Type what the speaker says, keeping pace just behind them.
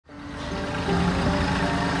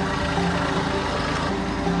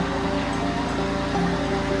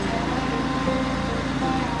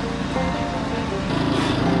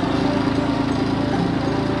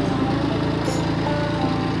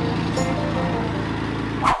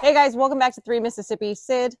Hey guys, welcome back to 3 Mississippi.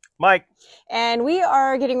 Sid. Mike. And we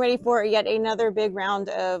are getting ready for yet another big round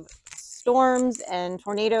of storms and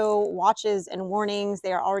tornado watches and warnings.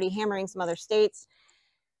 They are already hammering some other states,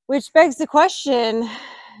 which begs the question,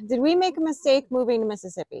 did we make a mistake moving to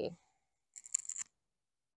Mississippi?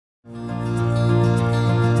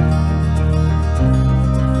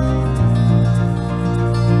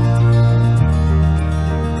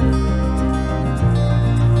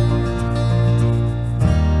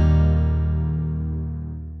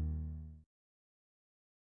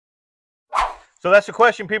 So that's the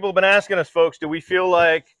question people have been asking us, folks. Do we feel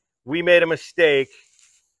like we made a mistake,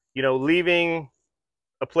 leaving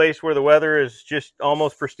a place where the weather is just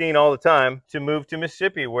almost pristine all the time to move to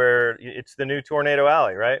Mississippi, where it's the new Tornado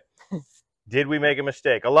Alley, right? Did we make a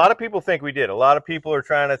mistake? A lot of people think we did. A lot of people are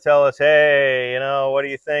trying to tell us, hey, what are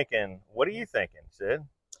you thinking? What are you thinking, Sid?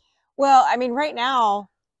 Well, I mean, right now,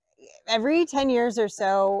 every 10 years or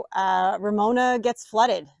so, Ramona gets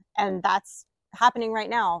flooded, and that's happening right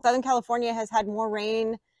now. Southern California has had more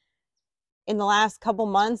rain in the last couple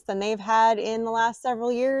months than they've had in the last several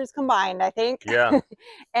years combined, I think. Yeah.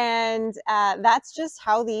 And that's just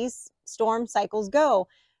how these storm cycles go.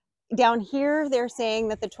 Down here, they're saying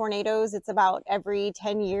that the tornadoes, it's about every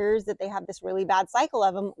 10 years that they have this really bad cycle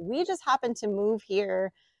of them. We just happen to move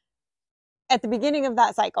here at the beginning of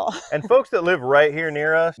that cycle. And folks that live right here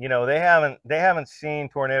near us, they haven't seen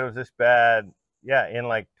tornadoes this bad, in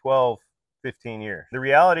like 12, 15 years. The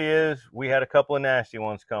reality is we had a couple of nasty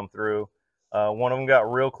ones come through. One of them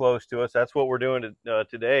got real close to us. That's what we're doing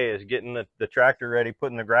today, is getting the tractor ready,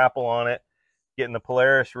 putting the grapple on it, getting the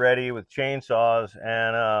Polaris ready with chainsaws,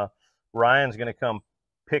 and Ryan's going to come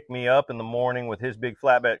pick me up in the morning with his big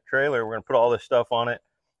flatbed trailer. We're going to put all this stuff on it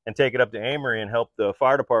and take it up to Amory and help the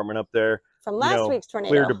fire department up there from last week's tornado,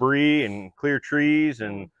 clear debris and clear trees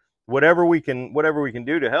and whatever we can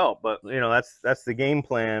do to help. But that's the game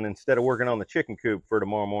plan, instead of working on the chicken coop for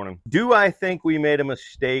tomorrow morning. Do I think we made a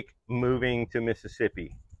mistake moving to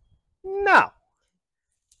Mississippi? No,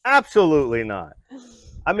 absolutely not.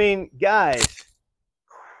 I mean, guys,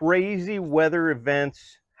 crazy weather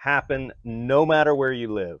events happen no matter where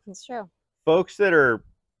you live. It's true. Folks that are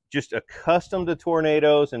just accustomed to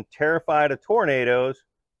tornadoes and terrified of tornadoes,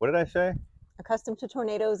 what did I say? Accustomed to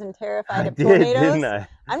tornadoes and terrified of tornadoes? Didn't I?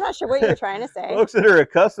 I'm not sure what you're trying to say. Folks that are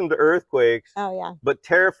accustomed to earthquakes, but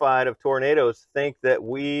terrified of tornadoes, think that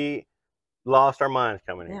we lost our minds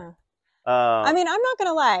coming here. I mean, I'm not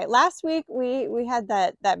gonna lie. Last week we had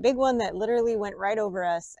that big one that literally went right over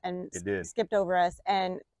us and skipped over us,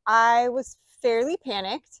 and I was fairly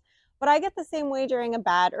panicked. But I get the same way during a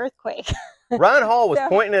bad earthquake. Ryan Hall was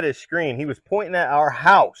pointing at his screen. He was pointing at our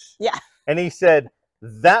house. Yeah. And he said,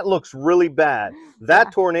 that looks really bad.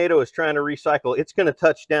 That tornado is trying to recycle. It's going to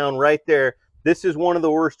touch down right there. This is one of the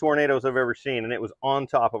worst tornadoes I've ever seen. And it was on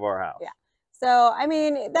top of our house. Yeah. So, I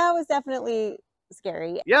mean, that was definitely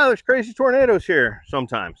scary. Yeah, there's crazy tornadoes here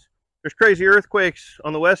sometimes. There's crazy earthquakes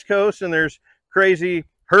on the West Coast, and there's crazy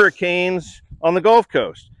hurricanes on the Gulf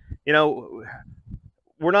Coast.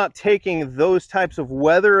 We're not taking those types of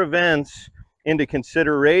weather events into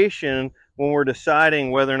consideration when we're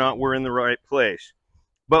deciding whether or not we're in the right place.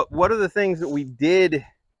 But what are the things that we did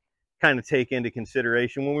kind of take into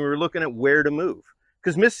consideration when we were looking at where to move?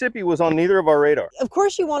 Because Mississippi was on neither of our radar. Of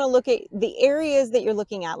course, you want to look at the areas that you're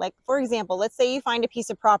looking at. Like, for example, let's say you find a piece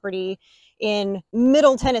of property in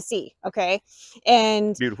Middle Tennessee, okay?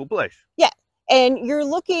 And beautiful place. Yeah. And you're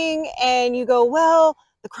looking and you go, well,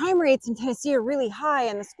 the crime rates in Tennessee are really high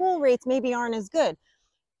and the school rates maybe aren't as good.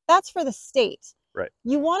 That's for the state. Right.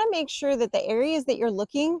 You want to make sure that the areas that you're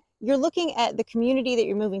looking at the community that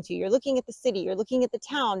you're moving to. You're looking at the city. You're looking at the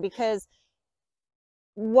town, because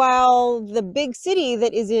while the big city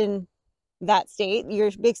that is in that state,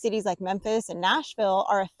 your big cities like Memphis and Nashville,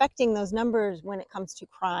 are affecting those numbers when it comes to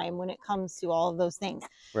crime, when it comes to all of those things.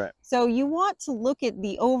 Right. So you want to look at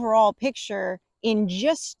the overall picture in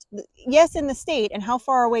just, yes, in the state and how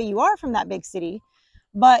far away you are from that big city,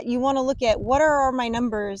 but you want to look at what are my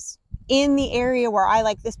numbers in the area where I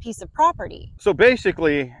like this piece of property. So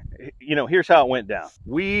basically, here's how it went down.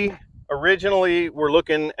 We originally were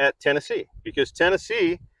looking at Tennessee, because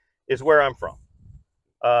Tennessee is where I'm from.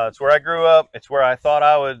 It's where I grew up. It's where I thought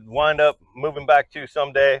I would wind up moving back to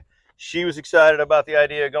someday. She was excited about the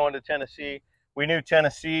idea of going to Tennessee. We knew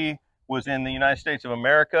Tennessee was in the United States of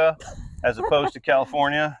America as opposed to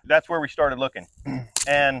California. That's where we started looking.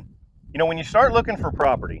 And, when you start looking for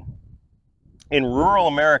property in rural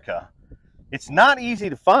America, it's not easy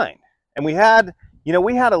to find. And we had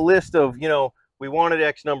a list of, we wanted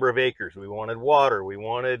X number of acres. We wanted water. We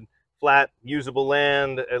wanted flat, usable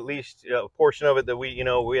land, at least a portion of it that we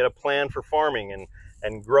had a plan for farming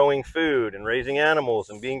and growing food and raising animals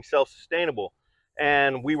and being self-sustainable.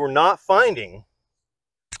 And we were not finding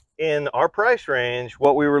in our price range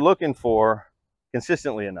what we were looking for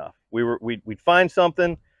consistently enough. We'd find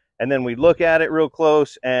something, and then we'd look at it real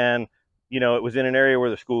close, and it was in an area where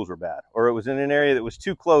the schools were bad, or it was in an area that was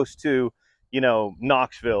too close to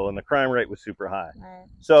Knoxville, and the crime rate was super high. Right.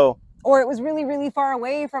 So, or it was really, really far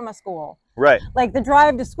away from a school. Right. Like the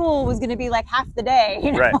drive to school was going to be like half the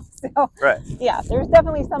day. Right. So, right. Yeah, there's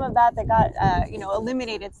definitely some of that got,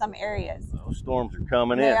 eliminated some areas. Oh, storms are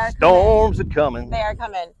coming They in. are Storms are coming. They are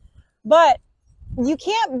coming. But you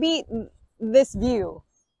can't beat this view.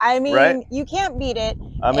 I mean, right? You can't beat it.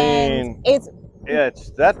 I mean,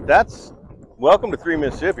 that's welcome to 3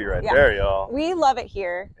 Mississippi right there, y'all. We love it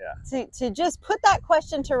here. Yeah. To just put that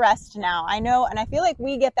question to rest now. I know, and I feel like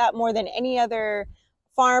we get that more than any other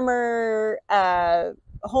farmer,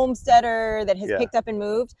 homesteader that has picked up and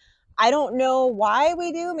moved. I don't know why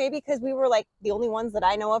we do. Maybe because we were like the only ones that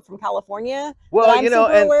I know of from California. Well, that I'm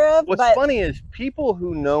super aware of. What's funny is people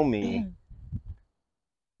who know me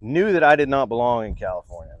knew that I did not belong in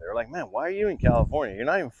California. They were like, man, why are you in California? You're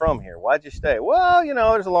not even from here. Why'd you stay? Well,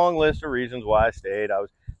 there's a long list of reasons why I stayed.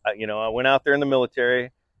 I went out there in the military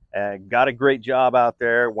and got a great job out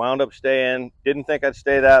there, wound up staying, didn't think I'd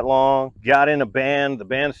stay that long, got in a band. The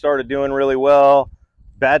band started doing really well.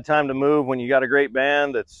 Bad time to move when you got a great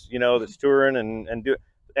band that's, that's touring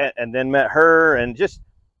and then met her, and just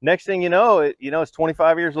next thing it's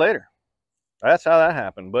 25 years later. That's how that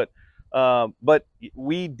happened. But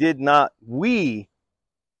we did not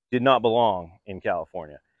belong in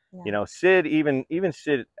California. Yeah. Sid, even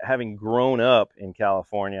Sid, having grown up in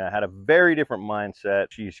California, had a very different mindset.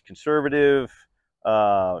 She's conservative.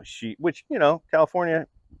 Which California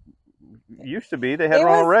used to be. They had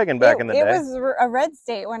Ronald Reagan back in the day. It was a red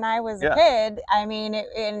state when I was a kid. I mean,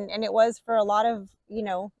 and it was for a lot of,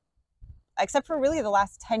 except for really the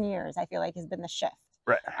last 10 years, I feel like has been the shift.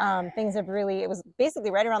 Right. Things have really, it was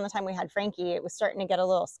basically right around the time we had Frankie, it was starting to get a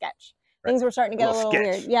little sketch. Right. Things were starting to get a little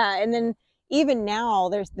weird. Yeah. And then even now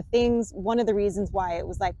there's the things, one of the reasons why it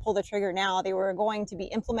was like pull the trigger now, they were going to be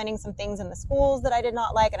implementing some things in the schools that I did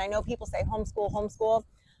not like. And I know people say homeschool.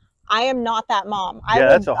 I am not that mom.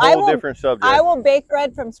 That's a whole different subject. I will bake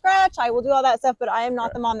bread from scratch. I will do all that stuff, but I am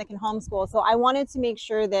not the mom that can homeschool. So I wanted to make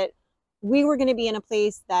sure that we were going to be in a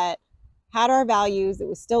place that had our values, that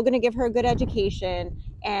was still going to give her a good education,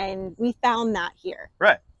 and we found that here.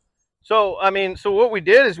 Right. So so what we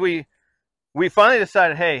did is we finally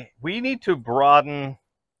decided, hey, we need to broaden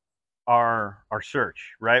our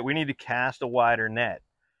search, right? We need to cast a wider net.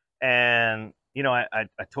 And I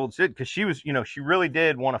told Sid, because she was, she really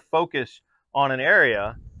did want to focus on an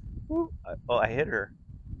area. Oh, I hit her.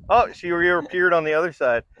 Oh, she appeared on the other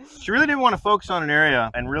side. She really did want to focus on an area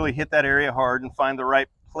and really hit that area hard and find the right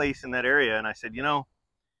place in that area. And I said, the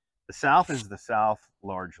South is the South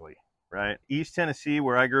largely, right? East Tennessee,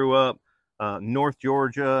 where I grew up, North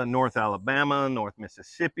Georgia, North Alabama, North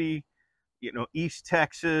Mississippi, East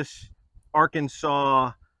Texas,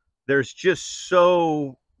 Arkansas. There's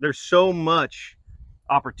so much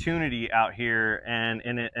opportunity out here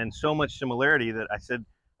and so much similarity that I said,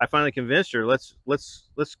 I finally convinced her, let's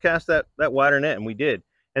cast that wider net, and we did.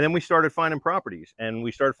 And then we started finding properties, and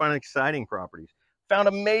we started finding exciting properties. Found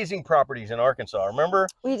amazing properties in Arkansas. Remember?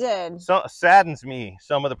 We did. So saddens me,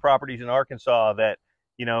 some of the properties in Arkansas that,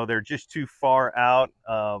 they're just too far out.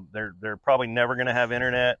 They're probably never going to have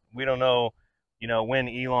internet. We don't know, when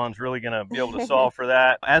Elon's really going to be able to solve for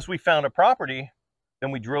that. As we found a property,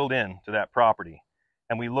 then we drilled into that property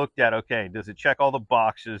and we looked at, okay, does it check all the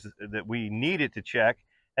boxes that we need it to check?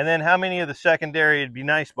 And then how many of the secondary it'd be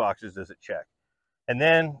nice boxes does it check? And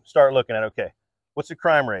then start looking at, okay, what's the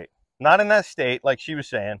crime rate? Not in that state, like she was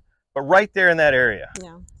saying, but right there in that area.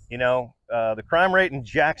 Yeah. The crime rate in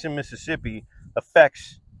Jackson, Mississippi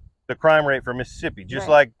affects the crime rate for Mississippi, just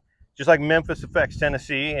like Memphis affects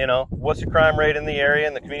Tennessee. What's the crime rate in the area,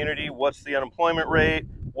 in the community? What's the unemployment rate?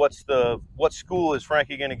 What school is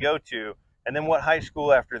Frankie going to go to? And then what high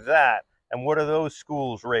school after that? And what are those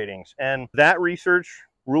schools' ratings? And that research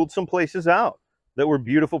ruled some places out that were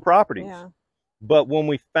beautiful properties. Yeah. But when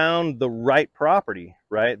we found the right property,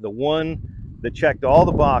 right, the one that checked all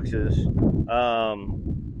the boxes,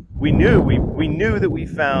 we knew that we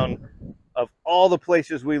found, of all the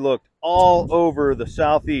places we looked all over the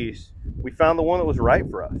Southeast, we found the one that was right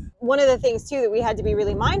for us. One of the things too that we had to be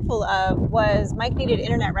really mindful of was Mike needed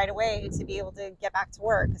internet right away to be able to get back to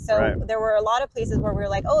work. So there were a lot of places where we were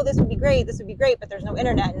like, oh, this would be great, but there's no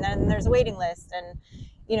internet, and then there's a waiting list. And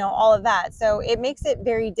you know, all of that. So it makes it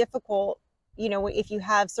very difficult, you know, if you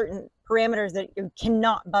have certain parameters that you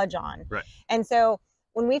cannot budge on. Right. And so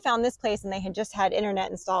when we found this place and they had just had internet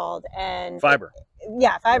installed and Fiber.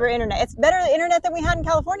 fiber internet, it's better internet than we had in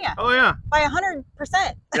California. Oh yeah. By 100%.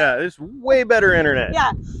 Yeah, it's way better internet.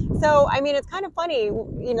 Yeah. So, I mean, it's kind of funny,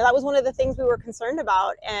 you know, that was one of the things we were concerned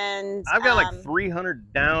about. And I've got like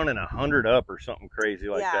 300 down and 100 up or something crazy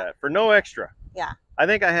like Yeah. that for no extra. Yeah. I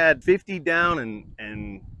think I had 50 down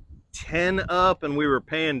and 10 up, and we were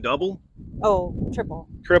paying double. Oh,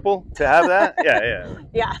 triple To have that.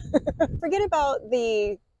 Yeah. Forget about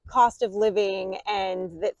the cost of living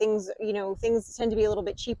and that things, you know, things tend to be a little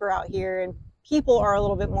bit cheaper out here and people are a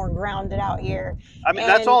little bit more grounded out here. I mean,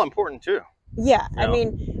 that's all important too. Yeah. You know? I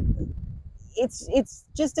mean, it's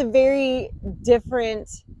just a very different,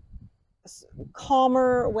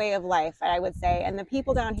 calmer way of life, I would say. And the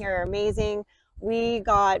people down here are amazing. We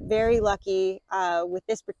got very lucky with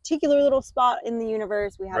this particular little spot in the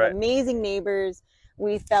universe. We have amazing neighbors.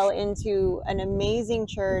 We fell into an amazing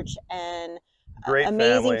church and great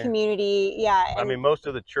amazing family. Community. Yeah. I mean, most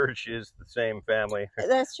of the church is the same family.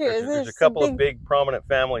 That's true. There's a couple of big prominent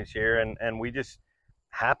families here, and we just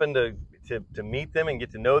happen to meet them and get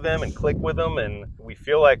to know them and click with them, and we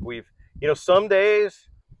feel like we've, you know, some days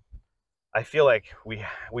I feel like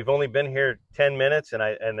we've only been here 10 minutes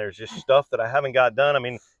and there's just stuff that I haven't got done. I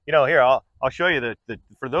mean, you know, here I'll show you that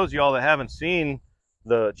for those of y'all that haven't seen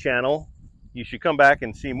the channel, you should come back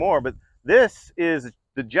and see more. But this is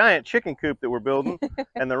the giant chicken coop that we're building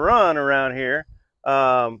and the run around here.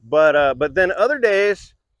 But then other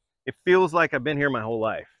days it feels like I've been here my whole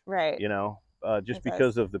life. Right. You know, just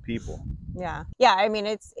because of the people. Yeah. Yeah. I mean,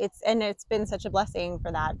 it's been such a blessing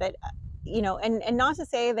for that. But you know, and not to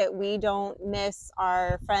say that we don't miss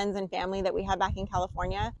our friends and family that we have back in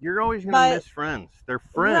California. You're always going to miss friends. They're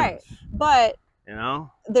friends. Right. But, you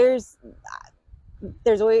know, they're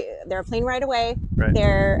a plane ride away. Right.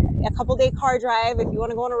 They're a couple-day car drive if you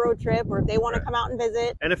want to go on a road trip or if they want to come out and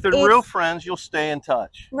visit. And if they're real friends, you'll stay in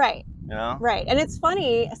touch. Right. You know? Right. And it's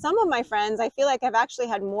funny, some of my friends, I feel like I've actually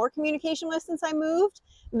had more communication with since I moved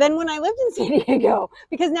than when I lived in San Diego,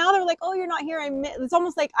 because now they're like, oh, you're not here. It's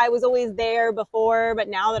almost like I was always there before, but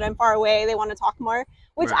now that I'm far away, they want to talk more,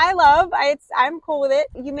 which I love. I'm cool with it.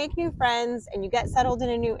 You make new friends and you get settled in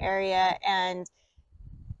a new area. And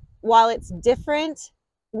while it's different,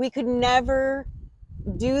 we could never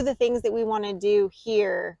do the things that we want to do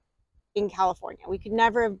here in California. We could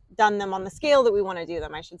never have done them on the scale that we want to do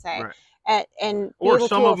them, I should say. Right. And be or able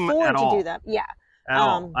some to of them afford at to all. do them. Yeah. At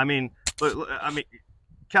all. I mean,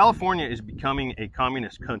 California is becoming a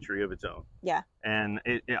communist country of its own. Yeah. And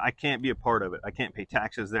I can't be a part of it. I can't pay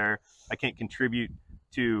taxes there. I can't contribute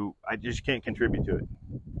to, I just can't contribute to it.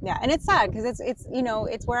 Yeah. And it's sad because it's, you know,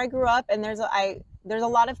 it's where I grew up, and there's a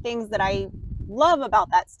lot of things that I love about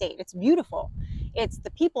that state. It's beautiful. It's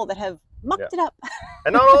the people that have mucked it up.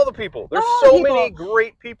 And not all the people. There's so many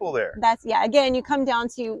great people there. That's, again, you come down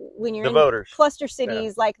to when you're in voters. Cluster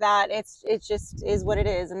cities like that, it just is what it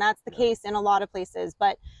is. And that's the case in a lot of places.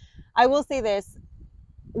 But I will say this,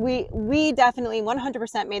 we definitely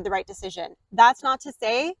 100% made the right decision. That's not to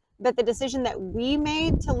say that the decision that we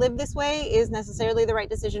made to live this way is necessarily the right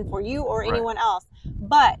decision for you or anyone else.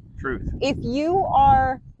 But if you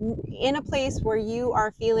are in a place where you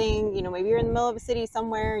are feeling, you know, maybe you're in the middle of a city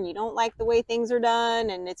somewhere and you don't like the way things are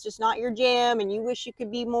done and it's just not your jam and you wish you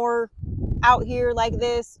could be more out here like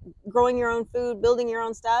this, growing your own food, building your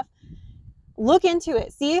own stuff, look into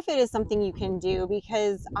it. See if it is something you can do,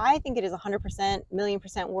 because I think it is 100%,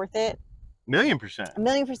 million% worth it. $1,000,000%.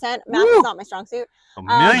 $1,000,000%. Math is not my strong suit.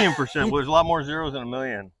 $1,000,000%. Well, there's a lot more zeros in a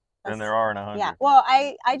million than there are in 100. Yeah. Well,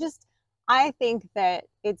 I think that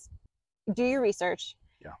it's, do your research.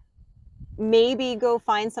 Yeah. Maybe go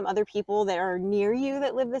find some other people that are near you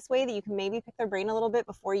that live this way that you can maybe pick their brain a little bit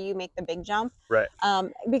before you make the big jump. Right.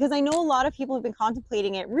 Because I know a lot of people have been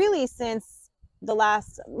contemplating it really since the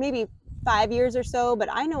last maybe 5 years or so, but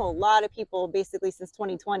I know a lot of people basically since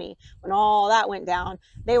 2020 when all that went down,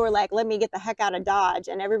 they were like, let me get the heck out of Dodge,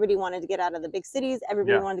 and everybody wanted to get out of the big cities,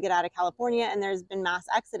 everybody wanted to get out of California, and there's been mass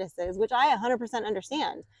exoduses, which I 100%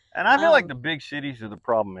 understand. And I feel like the big cities are the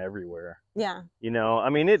problem everywhere. Yeah. You know,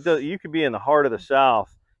 I mean, you could be in the heart of the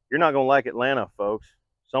South. You're not going to like Atlanta, folks.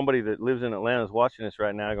 Somebody that lives in Atlanta is watching this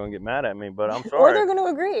right now going to get mad at me, but I'm sorry. Or they're going to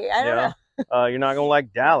agree. I don't know. You're not going to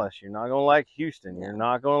like Dallas. You're not going to like Houston. You're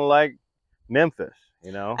not going to like Memphis,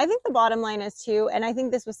 you know? I think the bottom line is too, and I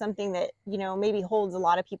think this was something that, you know, maybe holds a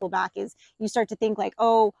lot of people back, is you start to think like,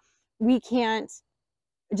 oh, we can't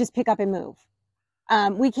just pick up and move.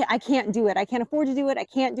 I can't do it. I can't afford to do it. I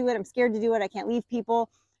can't do it. I'm scared to do it. I can't leave people.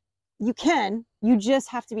 You can. You just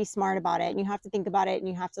have to be smart about it, and you have to think about it, and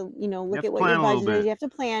you have to, you know, look at what your budget is. You have to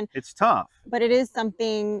plan. It's tough, but it is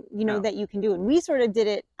something, you know, that you can do. And we sort of did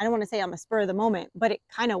it, I don't want to say on the spur of the moment, but it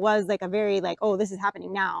kind of was like a very like, oh, this is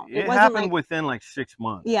happening now. It happened like, within like 6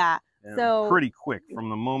 months. Yeah. So pretty quick from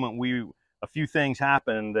the moment a few things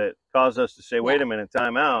happened that caused us to say, wait a minute,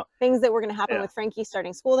 time out. Things that were going to happen with Frankie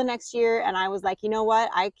starting school the next year. And I was like, you know what?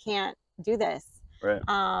 I can't do this. Right.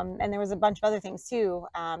 And there was a bunch of other things too.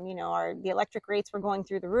 You know, the electric rates were going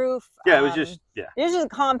through the roof. Yeah, it was just, There's just a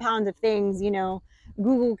compound of things, you know.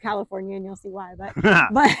 Google California and you'll see why. But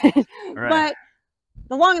but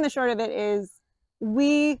the long and the short of it is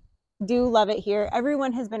we do love it here.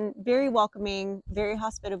 Everyone has been very welcoming, very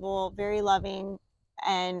hospitable, very loving,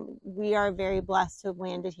 and we are very blessed to have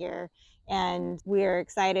landed here. And we're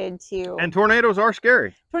excited to. And tornadoes are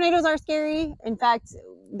scary. Tornadoes are scary. In fact,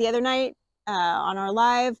 the other night on our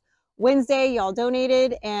live Wednesday, y'all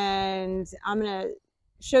donated, and I'm gonna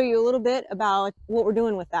show you a little bit about what we're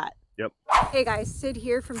doing with that. Yep. Hey guys, Sid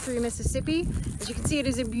here from 3 Mississippi. As you can see, it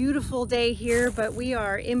is a beautiful day here, but we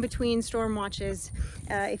are in between storm watches.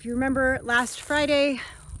 If you remember last Friday,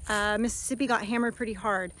 Mississippi got hammered pretty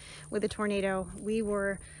hard with a tornado. We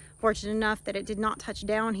were fortunate enough that it did not touch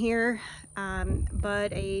down here,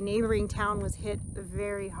 but a neighboring town was hit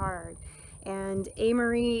very hard. And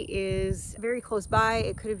Amory is very close by.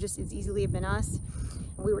 It could have just as easily have been us.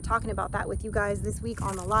 We were talking about that with you guys this week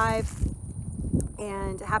on the live.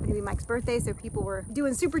 And it happened to be Mike's birthday, so people were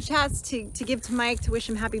doing super chats to give to Mike to wish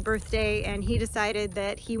him happy birthday, and he decided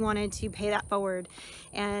that he wanted to pay that forward.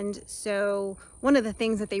 And so one of the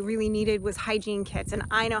things that they really needed was hygiene kits, and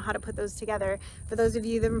I know how to put those together. For those of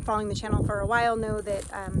you that have been following the channel for a while know that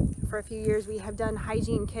for a few years we have done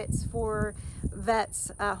hygiene kits for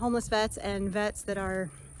vets, homeless vets and vets that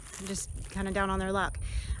are just kind of down on their luck.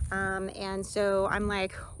 And so I'm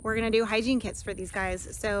like, we're gonna do hygiene kits for these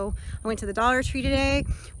guys. So I went to the Dollar Tree today.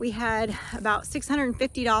 We had about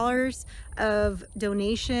 $650 of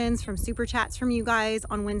donations from super chats from you guys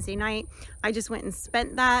on Wednesday night. I just went and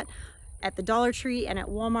spent that at the Dollar Tree and at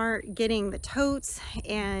Walmart getting the totes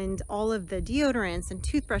and all of the deodorants and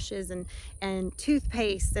toothbrushes and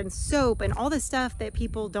toothpaste and soap and all the stuff that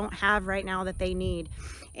people don't have right now that they need.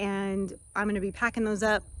 And I'm gonna be packing those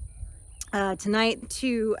up tonight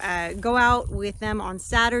to go out with them on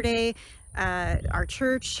Saturday. Our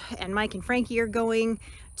church and Mike and Frankie are going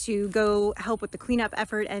to go help with the cleanup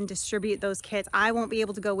effort and distribute those kits. I won't be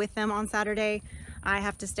able to go with them on Saturday. I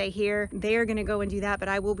have to stay here. They're gonna go and do that, but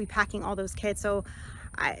I will be packing all those kits. So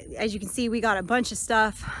as you can see, we got a bunch of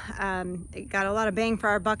stuff. Got a lot of bang for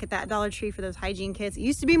our buck at that Dollar Tree for those hygiene kits. It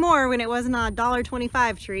used to be more when it wasn't a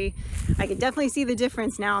 $1.25 tree. I could definitely see the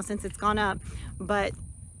difference now since it's gone up. But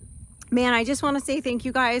man, I just want to say thank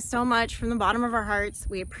you guys so much from the bottom of our hearts.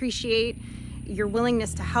 We appreciate your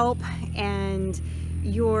willingness to help and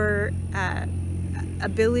your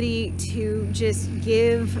ability to just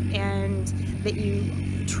give, and that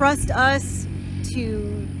you trust us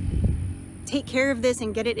to take care of this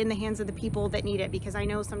and get it in the hands of the people that need it. Because I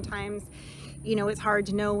know sometimes, you know, it's hard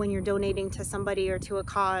to know when you're donating to somebody or to a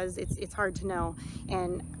cause. It's hard to know.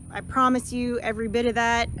 And I promise you every bit of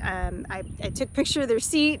that. I took a picture of the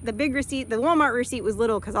receipt, the big receipt. The Walmart receipt was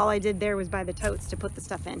little because all I did there was buy the totes to put the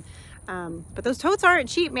stuff in. But those totes aren't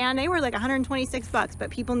cheap, man. They were like 126 bucks, but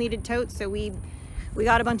people needed totes, so we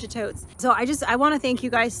got a bunch of totes. So I want to thank you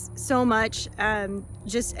guys so much.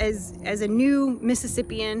 Just as a new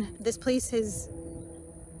Mississippian, this place has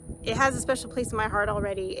a special place in my heart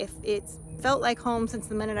already. It's felt like home since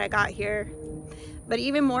the minute I got here, but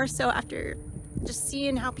even more so after just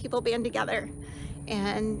seeing how people band together.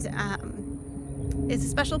 And it's a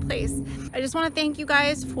special place. I just want to thank you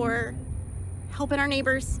guys for helping our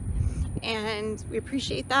neighbors, and we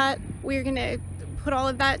appreciate that. We're gonna put all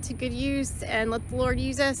of that to good use and let the Lord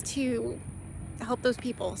use us to help those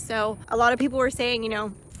people. So a lot of people were saying, you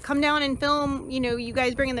know, come down and film, you know, you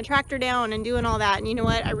guys bringing the tractor down and doing all that. And you know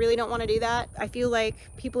what? I really don't want to do that. I feel like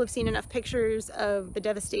people have seen enough pictures of the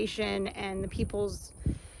devastation and the people's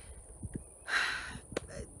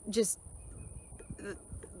just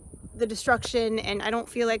the destruction, and I don't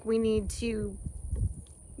feel like we need to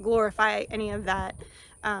glorify any of that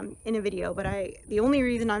in a video. But the only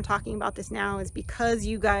reason I'm talking about this now is because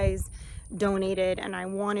you guys donated, and I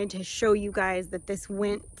wanted to show you guys that this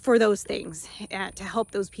went for those things, to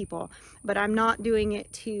help those people. But I'm not doing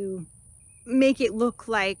it to make it look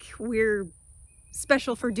like we're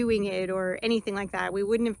special for doing it or anything like that. We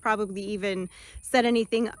wouldn't have probably even said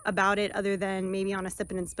anything about it other than maybe on a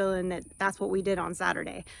sipping and spilling that that's what we did on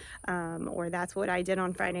Saturday, or that's what I did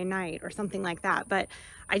on Friday night or something like that. But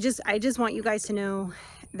I just want you guys to know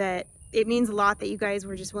that it means a lot that you guys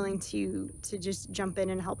were just willing to just jump in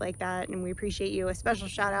and help like that, and we appreciate you. A special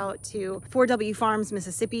shout out to 4W Farms,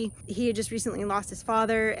 Mississippi. He had just recently lost his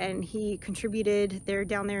father and he contributed. They're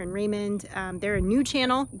down there in Raymond. They're a new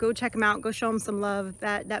channel. Go check them out. Go show them some love.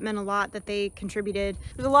 That meant a lot that they contributed.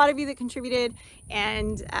 There's a lot of you that contributed,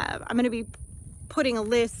 and I'm going to be putting a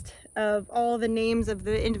list of all the names of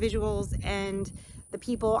the individuals and the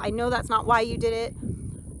people. I know that's not why you did it.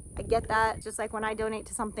 I get that. Just like when I donate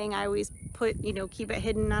to something, I always put, you know, keep it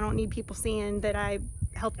hidden. I don't need people seeing that I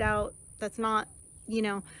helped out. That's not, you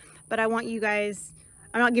know, but I want you guys,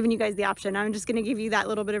 I'm not giving you guys the option. I'm just going to give you that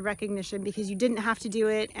little bit of recognition because you didn't have to do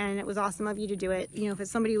it, and it was awesome of you to do it. You know, if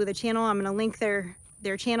it's somebody with a channel, I'm going to link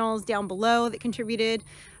their channels down below that contributed,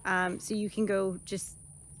 so you can go just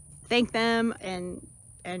thank them and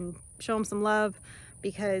show them some love,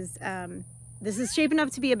 because this is shaping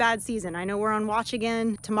up to be a bad season. I know we're on watch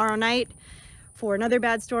again tomorrow night for another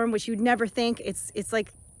bad storm, which you'd never think. It's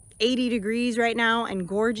like 80 degrees right now and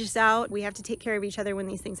gorgeous out. We have to take care of each other when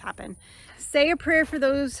these things happen. Say a prayer for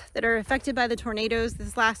those that are affected by the tornadoes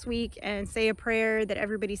this last week, and say a prayer that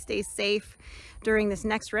everybody stays safe during this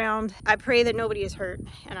next round. I pray that nobody is hurt,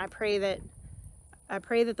 and I pray that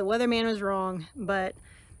the weatherman was wrong, but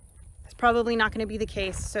it's probably not going to be the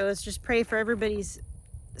case. So let's just pray for everybody's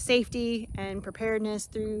safety and preparedness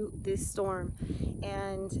through this storm,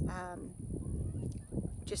 and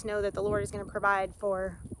just know that the Lord is going to provide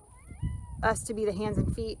for us to be the hands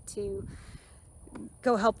and feet to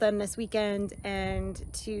go help them this weekend and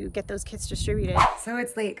to get those kits distributed. So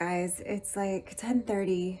it's late, guys. It's like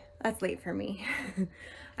 10:30. That's late for me.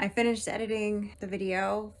 I finished editing the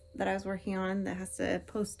video that I was working on that has to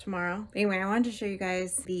post tomorrow. But anyway, I wanted to show you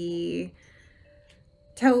guys the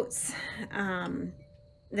totes.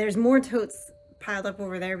 There's more totes piled up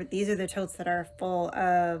over there, but these are the totes that are full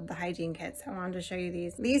of the hygiene kits. I wanted to show you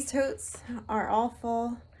these. These totes are all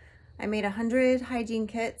full. I made 100 hygiene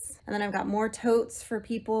kits, and then I've got more totes for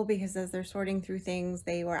people because as they're sorting through things,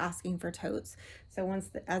 they were asking for totes. So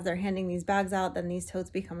as they're handing these bags out, then these totes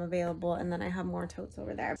become available, and then I have more totes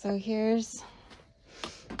over there. So I'll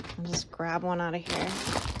just grab one out of here.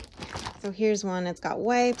 So here's one. It's got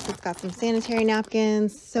wipes, it's got some sanitary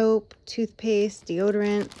napkins, soap, toothpaste,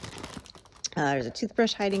 deodorant. There's a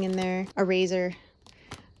toothbrush hiding in there, a razor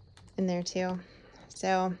in there too.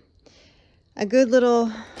 So a good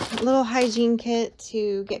little hygiene kit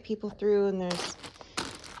to get people through, and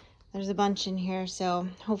there's a bunch in here. So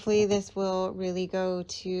hopefully this will really go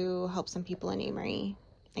to help some people in Amory.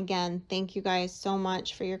 Again, thank you guys so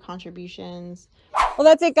much for your contributions. Well,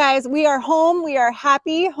 that's it, guys. We are home. We are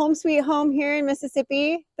happy. Home sweet home here in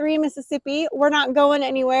Mississippi. 3 Mississippi. We're not going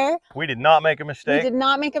anywhere. We did not make a mistake. We did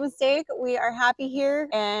not make a mistake. We are happy here,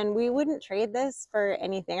 and we wouldn't trade this for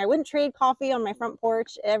anything. I wouldn't trade coffee on my front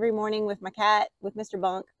porch every morning with my cat, with Mr.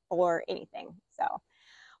 Bunk, for anything. So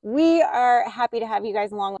we are happy to have you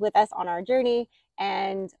guys along with us on our journey,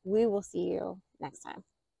 and we will see you next time.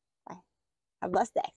 Bye. Have a blessed day.